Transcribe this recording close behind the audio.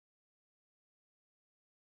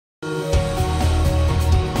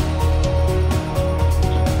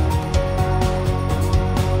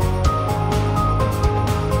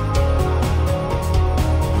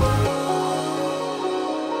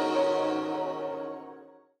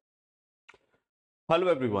Hello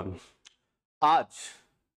everyone. आज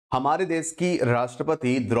हमारे देश की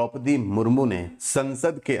राष्ट्रपति द्रौपदी मुर्मू ने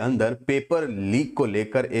संसद के अंदर पेपर लीक को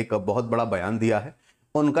लेकर एक बहुत बड़ा बयान दिया है।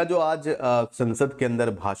 उनका जो आज संसद के अंदर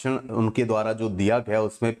भाषण उनके द्वारा जो दिया गया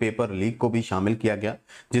उसमें पेपर लीक को भी शामिल किया गया,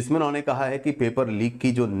 जिसमें उन्होंने कहा है कि पेपर लीक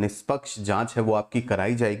की जो निष्पक्ष जांच है वो आपकी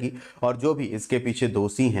कराई जाएगी और जो भी इसके पीछे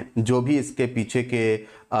दोषी हैं, जो भी इसके पीछे के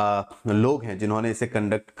लोग हैं जिन्होंने इसे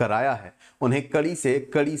कंडक्ट कराया है, उन्हें कड़ी से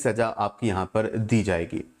कड़ी सजा आपकी यहां पर दी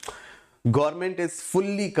जाएगी। Government is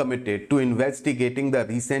fully committed to investigating the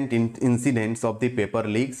recent incidents of the paper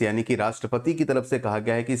leaks, यानी कि राष्ट्रपति की तरफ से कहा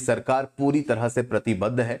गया है कि सरकार पूरी तरह से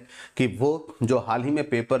प्रतिबद्ध है कि वो जो हाल ही में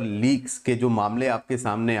पेपर लीक्स के जो मामले आपके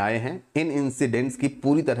सामने आए हैं, इन इंसिडेंट्स की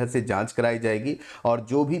पूरी तरह से जांच कराई जाएगी और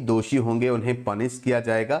जो भी दोषी होंगे उन्हें पनिश किया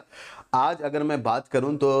जाएगा। आज अगर मैं बात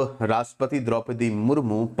करूं तो राष्ट्रपति द्रौपदी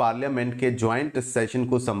मुर्मू पार्लियामेंट के ज्वाइंट सेशन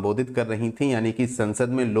को संबोधित कर रही थी, यानी कि संसद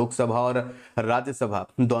में लोकसभा और राज्यसभा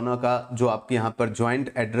दोनों का जो आपके यहां पर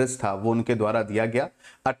ज्वाइंट एड्रेस था वो उनके द्वारा दिया गया।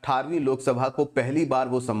 18वीं लोकसभा को पहली बार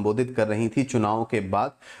वो संबोधित कर रही थी चुनाव के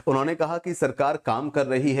बाद। उन्होंने कहा कि सरकार काम कर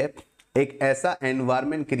रही है एक ऐसा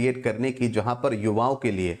एनवायरनमेंट क्रिएट करने की जहां पर युवाओं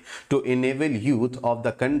के लिए to enable youth of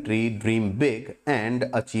the country dream big and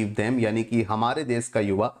achieve them, यानी कि हमारे देश का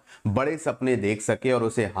युवा बड़े सपने देख सके और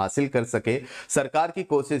उसे हासिल कर सके। सरकार की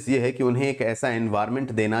कोशिश ये है कि उन्हें एक ऐसा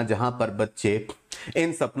एनवायरनमेंट देना जहां पर बच्चे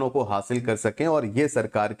इन सपनों को हासिल कर सकें और ये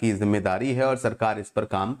सरकार की जिम्मेदारी है और सरकार इस पर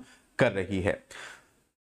काम कर रही है।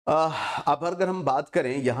 अब अगर हम बात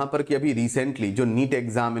करें यहाँ पर कि अभी रिसेंटली जो नीट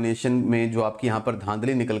एग्जामिनेशन में जो आपकी यहाँ पर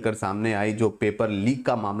धांधली निकलकर सामने आई, जो पेपर लीक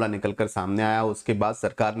का मामला निकलकर सामने आया, उसके बाद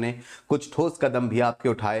सरकार ने कुछ ठोस कदम भी आपके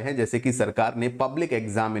उठाए हैं, जैसे कि सरकार ने public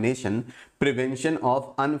examination prevention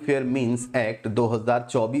of unfair means act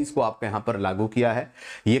 2024 को आपके यहाँ पर लागू किया है।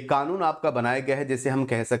 ये कानून आपका बनाया गया है, जैसे हम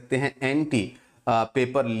कह सकते हैं एंटी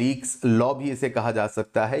पेपर लीक्स लॉ भी इसे कहा जा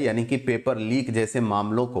सकता है, यानी कि पेपर लीक जैसे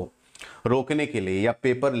मामलों को रोकने के लिए या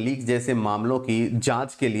पेपर लीक जैसे मामलों की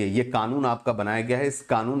जांच के लिए ये कानून आपका बनाया गया है। इस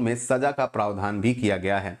कानून में सजा का प्रावधान भी किया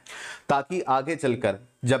गया है ताकि आगे चलकर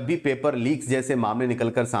जब भी पेपर लीक्स जैसे मामले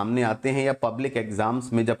निकलकर सामने आते हैं या पब्लिक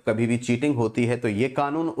एग्जाम्स में जब कभी भी चीटिंग होती है तो ये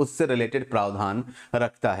कानून उससे रिलेटेड प्रावधान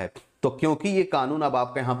रखता है। तो क्योंकि ये कानून अब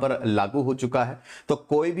आपके यहां पर लागू हो चुका है तो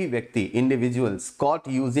कोई भी व्यक्ति individuals cot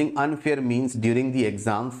using unfair means during the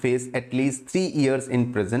exam face at least 3 years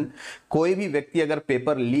in prison. कोई भी व्यक्ति अगर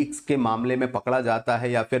पेपर लीक्स के मामले में पकड़ा जाता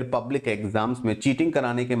है या फिर पब्लिक एग्जाम्स में चीटिंग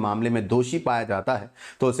कराने के मामले में दोषी पाया जाता है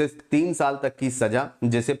तो उसे 3 साल तक की सजा,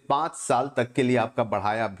 जैसे 5 साल तक के लिए आपका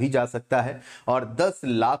बढ़ाया भी जा सकता है और 10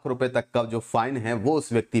 लाख रुपए तक का जो फाइन है वो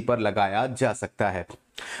उस व्यक्ति पर लगाया जा सकता है।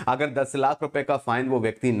 अगर 10 लाख रुपए का फाइन वो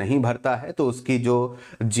व्यक्ति नहीं भरता है तो उसकी जो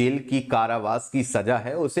जेल की कारावास की सजा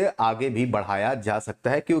है उसे आगे भी बढ़ाया जा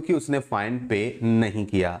सकता है क्योंकि उसने फाइन पे नहीं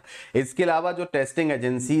किया। इसके अलावा जो टेस्टिंग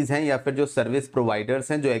एजेंसीज हैं या फिर जो सर्विस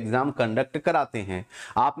प्रोवाइडर्स हैं जो एग्जाम कंडक्ट कराते हैं,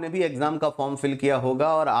 आपने भी एग्जाम का फॉर्म फिल किया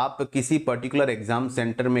होगा और आप किसी पर्टिकुलर एग्जाम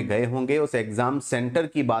सेंटर में गए होंगे। उस एग्जाम सेंटर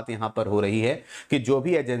की बात यहां पर हो रही है कि जो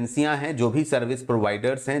भी एजेंसियां हैं, जो भी सर्विस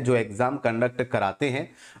प्रोवाइडर्स हैं जो एग्जाम कंडक्ट कराते हैं,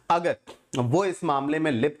 अगर वो इस मामले में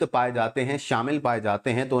लिप्त पाए जाते हैं, शामिल पाए जाते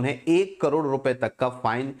हैं तो उन्हें 1 करोड़ रुपए तक का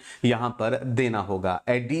फाइन यहां पर देना होगा।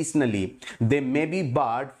 Additionally they may be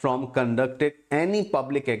board from conducted any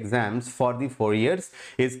public exams for the 4 years.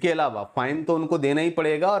 इसके अलावा फाइन तो उनको देना ही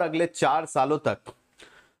पड़ेगा और अगले 4 सालों तक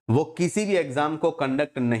वो किसी भी एग्जाम को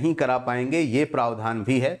कंडक्ट नहीं करा पाएंगे। ये प्रावधान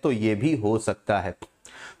भी है, तो ये भी हो सकता है।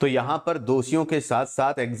 तो यहां पर दोषियों के साथ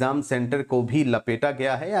साथ एग्जाम सेंटर को भी लपेटा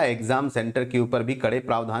गया है या एग्जाम सेंटर के ऊपर भी कड़े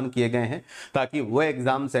प्रावधान किए गए हैं ताकि वो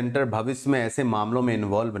एग्जाम सेंटर भविष्य में ऐसे मामलों में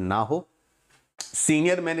इन्वॉल्व ना हो।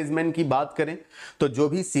 सीनियर मैनेजमेंट की बात करें तो जो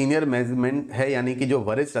भी सीनियर मैनेजमेंट है, यानी कि जो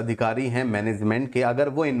वरिष्ठ अधिकारी हैं मैनेजमेंट के, अगर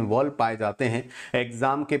वो इन्वॉल्व पाए जाते हैं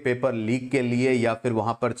एग्जाम के पेपर लीक के लिए या फिर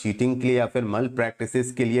वहां पर चीटिंग के लिए या फिर मल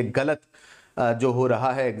प्रैक्टिसेस के लिए, गलत जो हो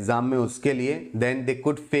रहा है एग्जाम में उसके लिए, then they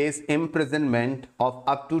could face imprisonment of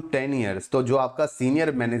up to 10 years. तो जो आपका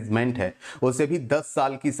सीनियर मैनेजमेंट है उसे भी 10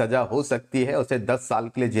 साल की सजा हो सकती है, उसे 10 साल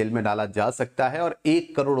के लिए जेल में डाला जा सकता है और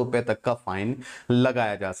 1 करोड़ रुपए तक का फाइन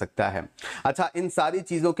लगाया जा सकता है। अच्छा, इन सारी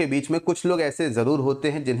चीजों के बीच में कुछ लोग ऐसे जरूर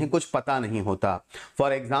होते हैं जिन्हें कुछ पता नहीं होता।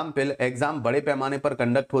 फॉर एग्जाम्पल, एग्जाम बड़े पैमाने पर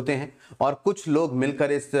कंडक्ट होते हैं और कुछ लोग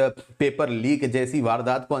मिलकर इस पेपर लीक जैसी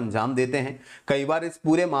वारदात को अंजाम देते हैं। कई बार इस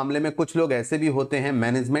पूरे मामले में कुछ लोग ऐसे भी होते हैं,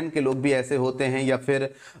 मैनेजमेंट के लोग भी ऐसे होते हैं, या फिर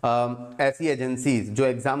ऐसी एजेंसीज जो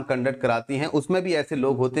एग्जाम कंडक्ट कराती हैं उसमें भी ऐसे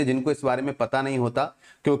लोग होते हैं जिनको इस बारे में पता नहीं होता,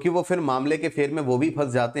 क्योंकि वो फिर मामले के फेर में वो भी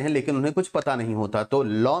फंस जाते हैं लेकिन उन्हें कुछ पता नहीं होता। तो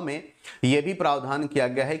लॉ में यह भी प्रावधान किया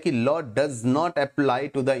गया है कि law does not apply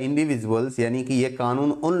to the individuals, यानी कि यह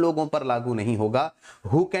कानून उन लोगों पर लागू नहीं होगा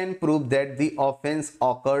who can prove that the offence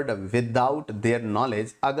awkward without their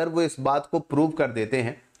knowledge. अगर वो इस बात को प्रूव कर देते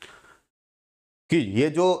हैं कि ये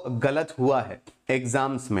जो गलत हुआ है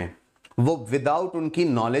एग्जाम्स में वो विदाउट उनकी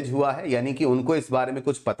नॉलेज हुआ है, यानी कि उनको इस बारे में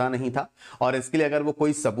कुछ पता नहीं था, और इसके लिए अगर वो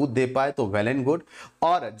कोई सबूत दे पाए तो वेल एंड गुड।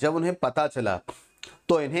 और जब उन्हें पता चला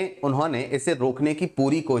तो उन्होंने इसे रोकने की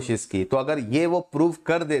पूरी कोशिश की। तो अगर ये वो प्रूव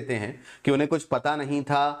कर देते हैं कि उन्हें कुछ पता नहीं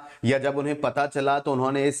था, या जब उन्हें पता चला तो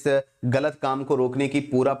उन्होंने इस गलत काम को रोकने की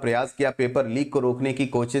पूरा प्रयास किया, पेपर लीक को रोकने की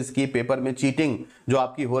कोशिश की, पेपर में चीटिंग जो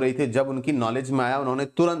आपकी हो रही थी जब उनकी नॉलेज में आया उन्होंने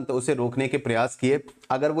तुरंत उसे रोकने के प्रयास किए,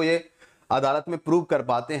 अगर वो ये अदालत में प्रूव कर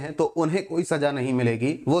पाते हैं तो उन्हें कोई सजा नहीं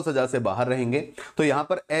मिलेगी, वो सजा से बाहर रहेंगे। तो यहां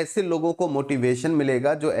पर ऐसे लोगों को मोटिवेशन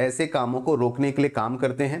मिलेगा जो ऐसे कामों को रोकने के लिए काम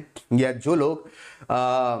करते हैं, या जो लोग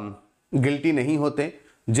गिल्टी नहीं होते,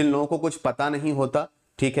 जिन लोगों को कुछ पता नहीं होता,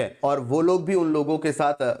 ठीक है, और वो लोग भी उन लोगों के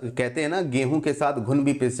साथ कहते हैं ना गेहूं के साथ घुन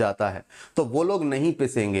भी पिस जाता है, तो वो लोग नहीं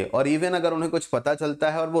पिसेंगे। और इवन अगर उन्हें कुछ पता चलता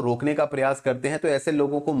है और वो रोकने का प्रयास करते हैं तो ऐसे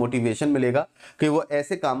लोगों को मोटिवेशन मिलेगा कि वो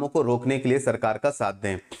ऐसे कामों को रोकने के लिए सरकार का साथ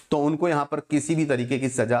दें, तो उनको यहाँ पर किसी भी तरीके की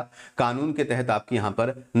सजा कानून के तहत आपकी यहाँ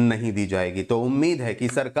पर नहीं दी जाएगी। तो उम्मीद है कि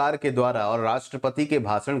सरकार के द्वारा और राष्ट्रपति के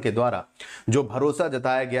भाषण के द्वारा जो भरोसा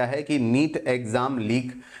जताया गया है कि नीट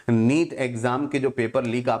एग्जाम के जो पेपर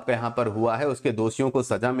लीक आपका यहाँ पर हुआ है उसके दोषियों को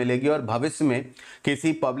सजा मिलेगी, और भविष्य में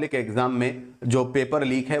किसी पब्लिक एग्जाम में जो पेपर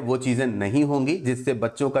लीक है वो चीजें नहीं होंगी, जिससे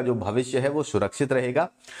बच्चों का जो भविष्य है वो सुरक्षित रहेगा।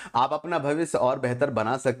 आप अपना भविष्य और बेहतर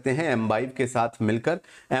बना सकते हैं एम्बाइब के साथ मिलकर।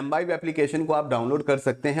 एम्बाइब एप्लीकेशन को आप डाउनलोड कर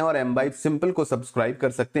सकते हैं और एम्बाइब सिंपल को सब्सक्राइब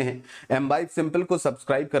कर सकते हैं। एम्बाइब सिंपल को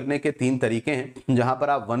सब्सक्राइब करने के 3 तरीके हैं, जहां पर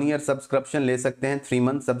आप 1 ईयर सब्सक्रिप्शन ले सकते हैं, 3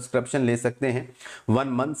 मंथ सब्सक्रिप्शन ले सकते हैं,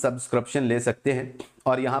 1 मंथ सब्सक्रिप्शन ले सकते हैं,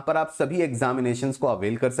 और यहां पर आप सभी एग्जामिनेशंस को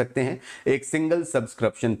अवेल कर सकते हैं एक सिंगल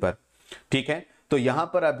सब्सक्रिप्शन पर, ठीक है। तो यहां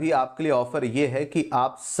पर अभी आपके लिए ऑफर यह है कि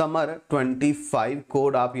आप समर 25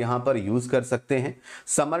 कोड आप यहां पर यूज कर सकते हैं।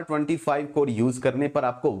 समर 25 कोड यूज करने पर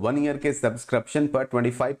आपको 1 ईयर के सब्सक्रिप्शन पर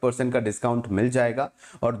 25% का डिस्काउंट मिल जाएगा,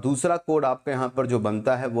 और दूसरा कोड आपका यहां पर जो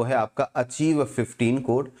बनता है वो है आपका अचीव 15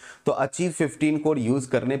 कोड। तो अचीव 15 कोड यूज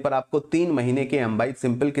करने पर आपको 3 महीने के एम्बाइब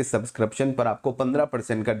सिंपल के सब्सक्रिप्शन पर आपको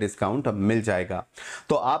 15% का डिस्काउंट मिल जाएगा।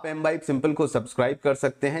 तो आप एम्बाइब सिंपल को सब्सक्राइब कर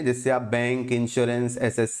सकते हैं, जिससे आप bank, insurance,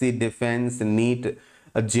 SSC, defence, NEET,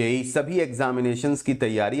 JEE सभी एग्जामिनेशंस की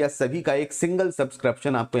तैयारी या सभी का एक सिंगल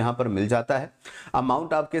सब्सक्रिप्शन आपको यहां पर मिल जाता है।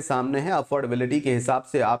 अमाउंट आपके सामने है, अफोर्डेबिलिटी के हिसाब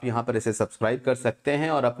से आप यहां पर इसे सब्सक्राइब कर सकते हैं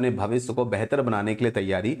और अपने भविष्य को बेहतर बनाने के लिए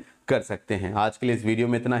तैयारी कर सकते हैं। आज के लिए इस वीडियो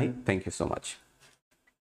में इतना ही। Thank you so much.